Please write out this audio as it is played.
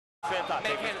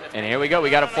And here we go.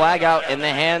 We got a flag out in the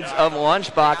hands of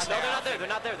Lunchbox.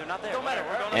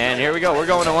 And here we go. We're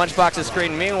going to Lunchbox's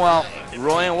screen. Meanwhile,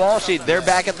 Roy and Walshy, they're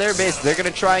back at their base. They're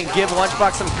going to try and give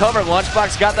Lunchbox some cover.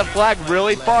 Lunchbox got the flag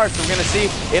really far, so we're going to see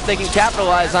if they can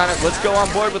capitalize on it. Let's go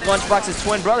on board with Lunchbox's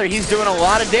twin brother. He's doing a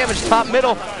lot of damage top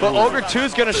middle, but Ogre 2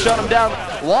 is going to shut him down.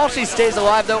 Walshy stays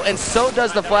alive, though, and so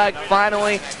does the flag.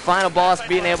 Finally, Final Boss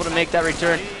being able to make that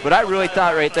return. But I really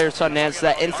thought right there, Sundance,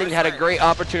 that Instinct had a great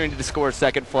opportunity to score a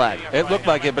second flag. It looked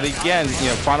like it, but again,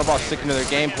 Final Boss sticking to their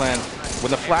game plan. When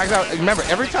the flag's out, remember,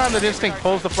 every time that Instinct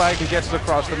pulls the flag and gets it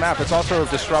across the map, it's also a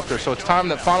disruptor. So it's time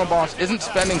that Final Boss isn't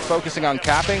focusing on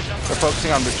capping, they're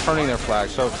focusing on returning their flag.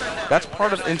 So that's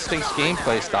part of Instinct's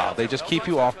gameplay style. They just keep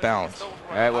you off balance. All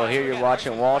right, well, here you're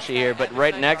watching Walshy here, but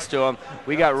right next to him,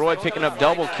 we got Roy picking up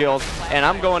double kills, and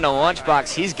I'm going to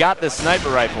Lunchbox. He's got the sniper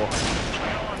rifle.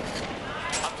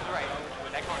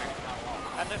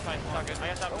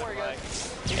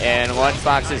 And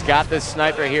Lunchbox has got this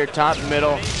sniper here, top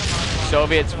middle.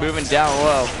 Soviet's moving down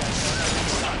low.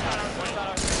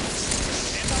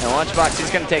 And Lunchbox,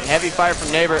 he's going to take heavy fire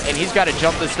from Neighbor, and he's got to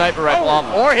jump the sniper rifle off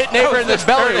or hit Neighbor in the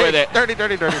belly with it. Dirty.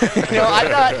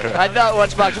 I thought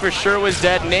Lunchbox for sure was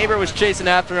dead. Neighbor was chasing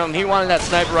after him. He wanted that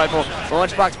sniper rifle.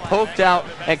 Lunchbox poked out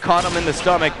and caught him in the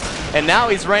stomach. And now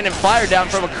he's raining fire down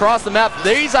from across the map.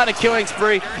 He's on a killing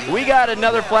spree. We got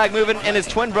another flag moving in his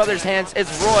twin brother's hands.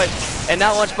 It's Roy. And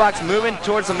now Lunchbox moving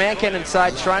towards the man cannon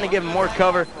side, trying to give him more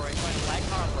cover.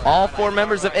 All 4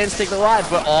 members of Instinct alive,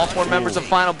 but all 4 members of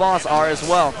Final Boss are as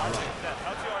well.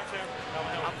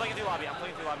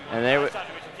 And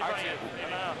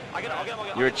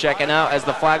you were checking out as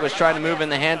the flag was trying to move in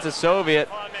the hands of Soviet.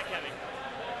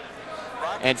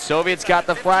 And Soviet's got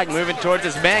the flag moving towards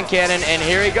his man cannon, and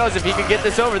here he goes. If he could get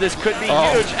this over, this could be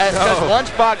huge, because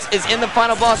Lunchbox is in the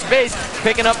Final Boss base,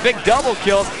 picking up big double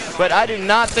kills, but I do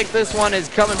not think this one is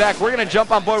coming back. We're going to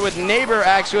jump on board with Neighbor,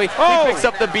 actually. He picks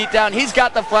up the beatdown. He's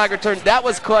got the flag return. That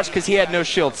was clutch because he had no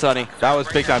shield, Sonny. That was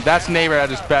big time. That's Neighbor at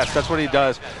his best. That's what he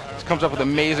does. Comes up with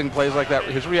amazing plays like that.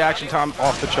 His reaction time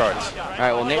off the charts. All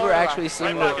right, well, Neighbor actually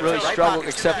seemed to really struggle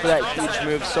except for that huge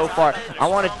move so far. I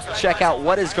want to check out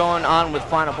what is going on with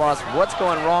Final Boss, what's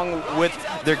going wrong with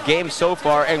their game so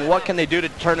far, and what can they do to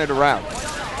turn it around.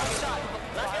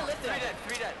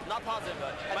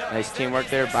 Nice teamwork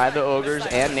there by the Ogres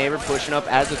and Neighbor pushing up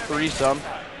as a threesome.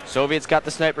 Soviet's got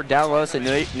the sniper down low, so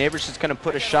Neighbor's just going to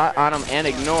put a shot on him and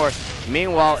ignore.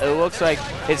 Meanwhile, it looks like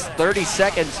it's 30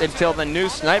 seconds until the new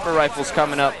sniper rifle's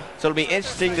coming up. So it'll be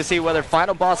interesting to see whether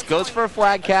Final Boss goes for a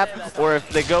flag cap or if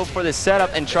they go for the setup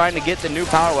and trying to get the new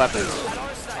power weapons.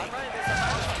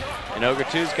 And Ogre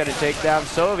 2 is going to take down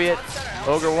Soviet.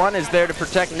 Ogre 1 is there to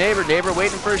protect Neighbor. Neighbor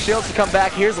waiting for his shields to come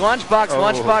back. Here's Lunchbox.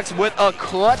 Lunchbox with a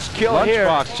clutch kill here.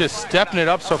 Lunchbox just stepping it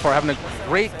up so far, having a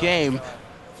great game.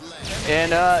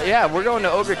 And yeah, we're going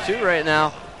to Ogre 2 right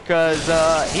now because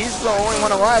he's the only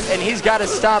one alive, and he's got to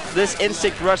stop this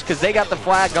Instinct rush because they got the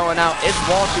flag going out. It's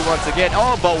Walshy once again.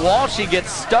 Oh, but Walshy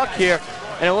gets stuck here,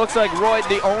 and it looks like Roy,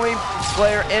 the only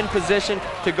player in position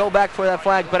to go back for that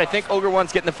flag, but I think Ogre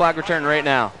 1's getting the flag return right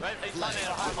now.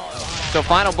 So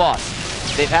Final Boss.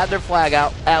 They've had their flag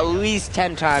out at least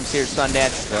 10 times here,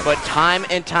 Sundance, but time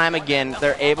and time again,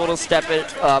 they're able to step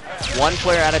it up one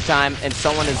player at a time, and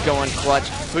someone is going clutch.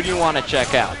 Who do you want to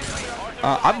check out?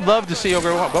 I'd love to see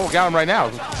Ogre 1. Oh, got him right now.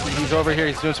 He's over here.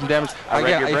 He's doing some damage.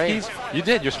 Again, you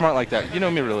did. You're smart like that. You know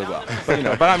me really well. But,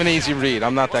 but I'm an easy read.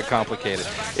 I'm not that complicated.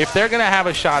 If they're going to have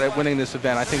a shot at winning this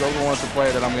event, I think Ogre 1's the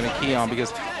player that I'm going to key on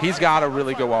because he's got to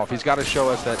really go off. He's got to show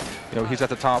us that he's at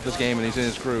the top of this game and he's in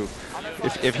his groove.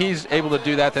 If he's able to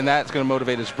do that, then that's going to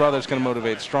motivate his brother. It's going to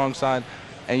motivate the strong side.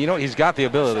 And he's got the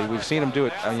ability. We've seen him do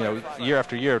it, year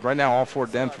after year. Right now, all 4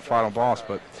 den for Final Boss,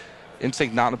 but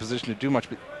Instinct not in a position to do much.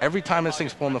 But every time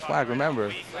Instinct's pulling the flag,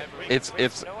 remember, it's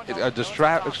a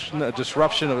disruption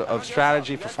of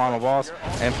strategy for Final Boss.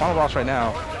 And Final Boss right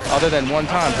now, other than one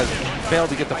time, has failed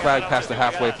to get the flag past the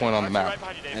halfway point on the map.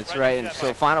 That's right, and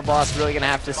so Final Boss really going to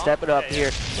have to step it up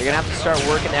here. They're going to have to start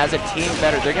working as a team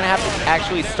better. They're going to have to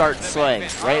actually start slaying.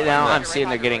 Right now, I'm seeing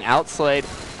they're getting outslayed.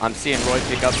 I'm seeing Roy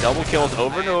pick up double kills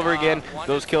over and over again.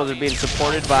 Those kills are being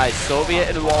supported by Soviet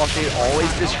and Walshy,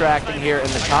 always distracting here in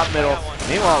the top middle.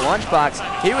 Meanwhile,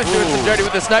 Lunchbox, he was doing some dirty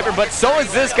with the sniper, but so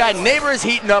is this guy. Neighbor is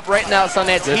heating up right now,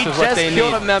 Sundance. He just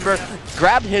killed a member,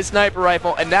 grabbed his sniper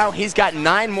rifle, and now he's got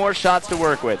 9 more shots to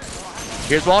work with.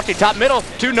 Here's Walshy, top middle,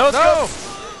 2 no-scopes.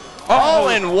 Oh,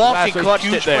 and Walshy clutched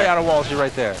it there. Huge play out of Walshy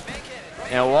right there.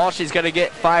 And Walshy's going to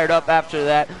get fired up after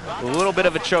that. A little bit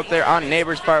of a choke there on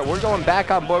Neighbor's part. We're going back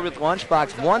on board with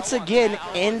Lunchbox once again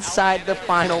inside the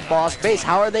final boss base.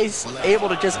 How are they able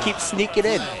to just keep sneaking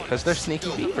in? Because they're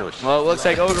sneaky beavers. Well, it looks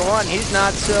like Ogre 1, he's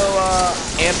not so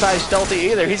anti-stealthy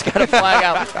either. He's got a flag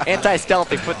out.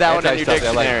 Anti-stealthy. Put that one in your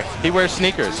dictionary. Like, he wears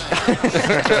sneakers.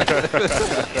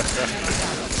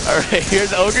 All right,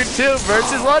 here's Ogre 2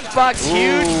 versus Lunchbox.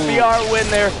 Huge BR win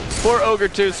there for Ogre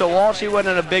 2. So Walshy went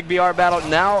in a big BR battle.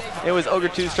 Now it was Ogre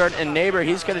 2 starting, and Neighbor,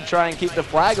 he's going to try and keep the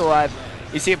flag alive.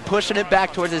 You see him pushing it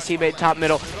back towards his teammate top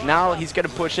middle. Now he's going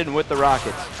to push in with the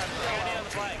rockets.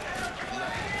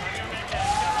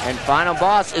 And final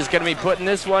boss is going to be putting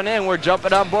this one in. We're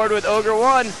jumping on board with Ogre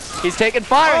 1. He's taking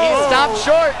fire. He's stopped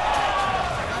short.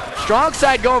 Strong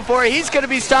side going for it. He's going to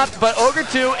be stopped, but Ogre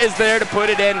 2 is there to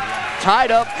put it in.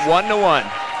 Tied up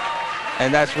 1-1.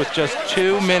 And that's with just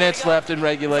 2 minutes left in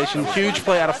regulation. Huge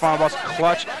play out of final boss.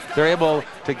 Clutch. They're able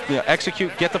to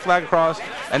execute, get the flag across,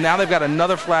 and now they've got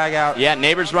another flag out. Yeah,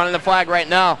 Neighbor's running the flag right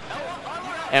now.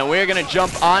 And we're going to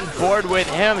jump on board with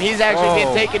him. He's actually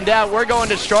being taken down. We're going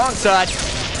to strong side.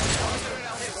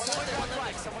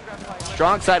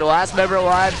 Strong side, last member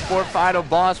alive for final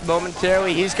boss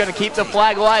momentarily. He's going to keep the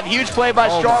flag alive. Huge play by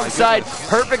strong side.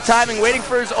 Perfect timing, waiting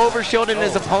for his overshield and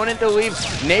his opponent to leave.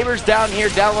 Neighbor's down here,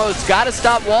 down low. It's got to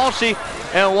stop Walshy.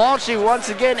 And Walshy, once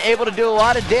again, able to do a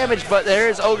lot of damage. But there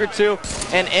is Ogre 2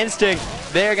 and Instinct.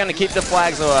 They're going to keep the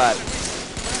flags alive.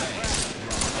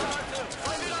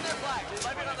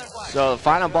 So the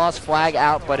final boss flag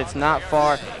out, but it's not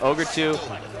far. Ogre 2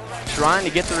 trying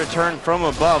to get the return from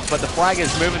above, but the flag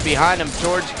is moving behind him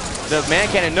towards the man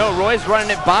cannon. No, Roy's running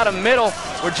it bottom middle.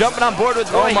 We're jumping on board with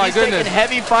Roy. He's taking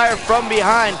heavy fire from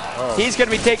behind. He's going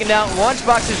to be taken down.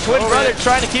 Lunchbox's twin brother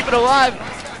trying to keep it alive.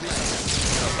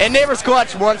 And Neighbor's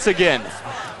clutch once again.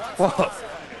 Whoa.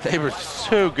 They were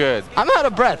so good. I'm out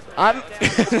of breath.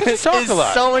 This is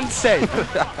so insane.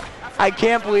 I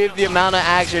can't believe the amount of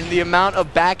action, the amount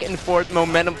of back and forth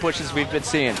momentum pushes we've been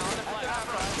seeing.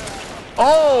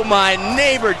 Oh, my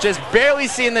Neighbor just barely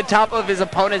seeing the top of his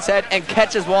opponent's head and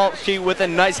catches Walshy with a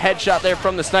nice headshot there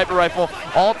from the sniper rifle.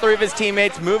 All 3 of his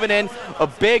teammates moving in. A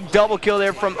big double kill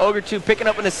there from Ogre 2, picking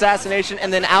up an assassination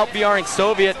and then out-BRing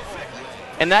Soviet.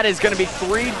 And that is going to be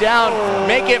 3 down.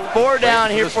 Make it 4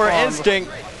 down here for Instinct.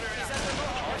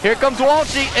 Here comes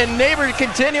Walshy and Neighbor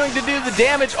continuing to do the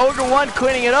damage. Ogre 1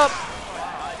 cleaning it up.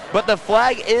 But the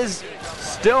flag is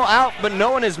still out, but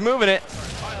no one is moving it.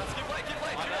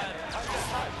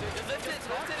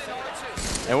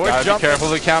 And we're gotta jumping. Be careful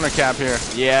of the counter cap here.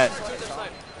 Yeah.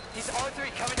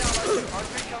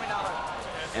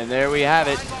 And there we have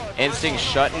it. Instinct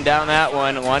shutting down that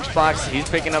one. Lunchbox, he's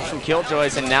picking up some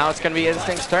killjoys, and now it's going to be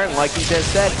Instinct's turn. Like he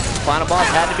just said, final boss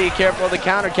had to be careful of the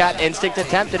counter cap. Instinct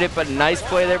attempted it, but nice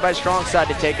play there by strong side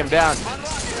to take him down.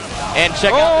 And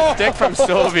check out the stick from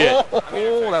Soviet.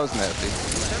 Oh, that was nasty.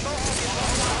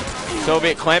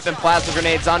 Soviet clamping plasma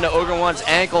grenades onto Ogre 1's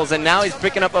ankles, and now he's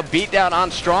picking up a beatdown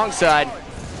on strong side.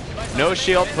 No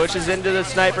shield, pushes into the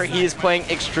sniper. He is playing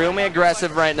extremely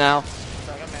aggressive right now.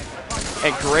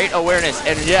 And great awareness.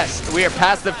 And yes, we are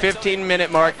past the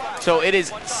 15-minute mark, so it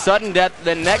is sudden death.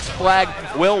 The next flag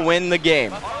will win the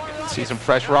game. See some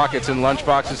fresh rockets in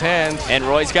Lunchbox's hands. And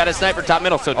Roy's got a sniper top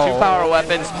middle, so 2 power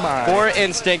weapons for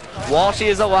Instinct. Walshy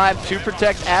is alive to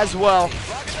protect as well.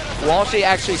 Walshy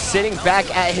actually sitting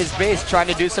back at his base trying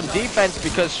to do some defense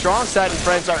because strong side and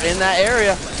friends are in that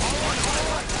area.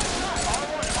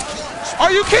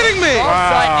 Are you kidding me?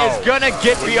 Side is gonna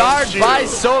get BR'd by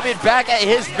Soviet back at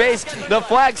his base. The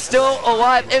flag's still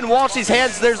alive in Walshy's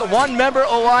hands. There's 1 member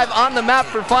alive on the map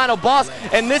for final boss,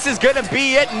 and this is gonna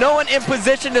be it. No one in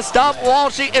position to stop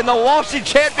Walshy, and the Walshy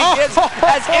chant begins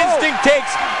as Instinct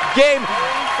takes game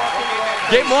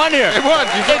 1 here. It won.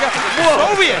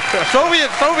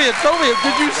 Soviet.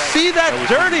 Did you see that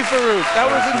dirty Farouk? That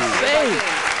was insane.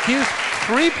 He was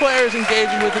 3 players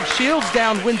engaging with him. Shields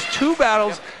down, wins 2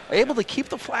 battles, able to keep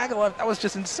the flag alive. That was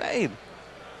just insane.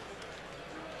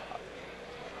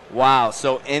 Wow,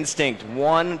 so Instinct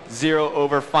 1-0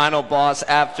 over final boss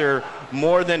after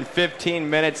more than 15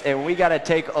 minutes, and we got to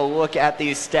take a look at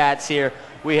these stats here.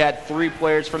 We had 3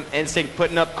 players from Instinct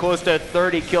putting up close to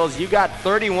 30 kills. You got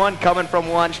 31 coming from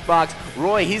Lunchbox.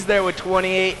 Roy, he's there with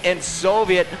 28, and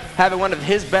Soviet having one of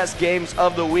his best games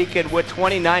of the weekend with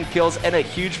 29 kills and a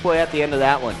huge play at the end of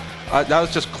that one. That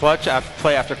was just clutch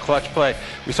after clutch play.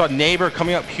 We saw Neighbor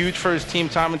coming up huge for his team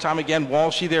time and time again.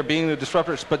 Walshy there being the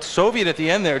disruptors, but Soviet at the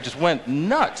end there just went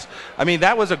nuts. I mean,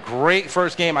 that was a great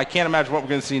first game. I can't imagine what we're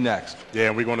going to see next. Yeah,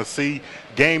 and we're going to see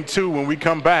game 2 when we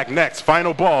come back next.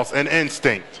 Final boss and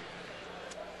Instinct.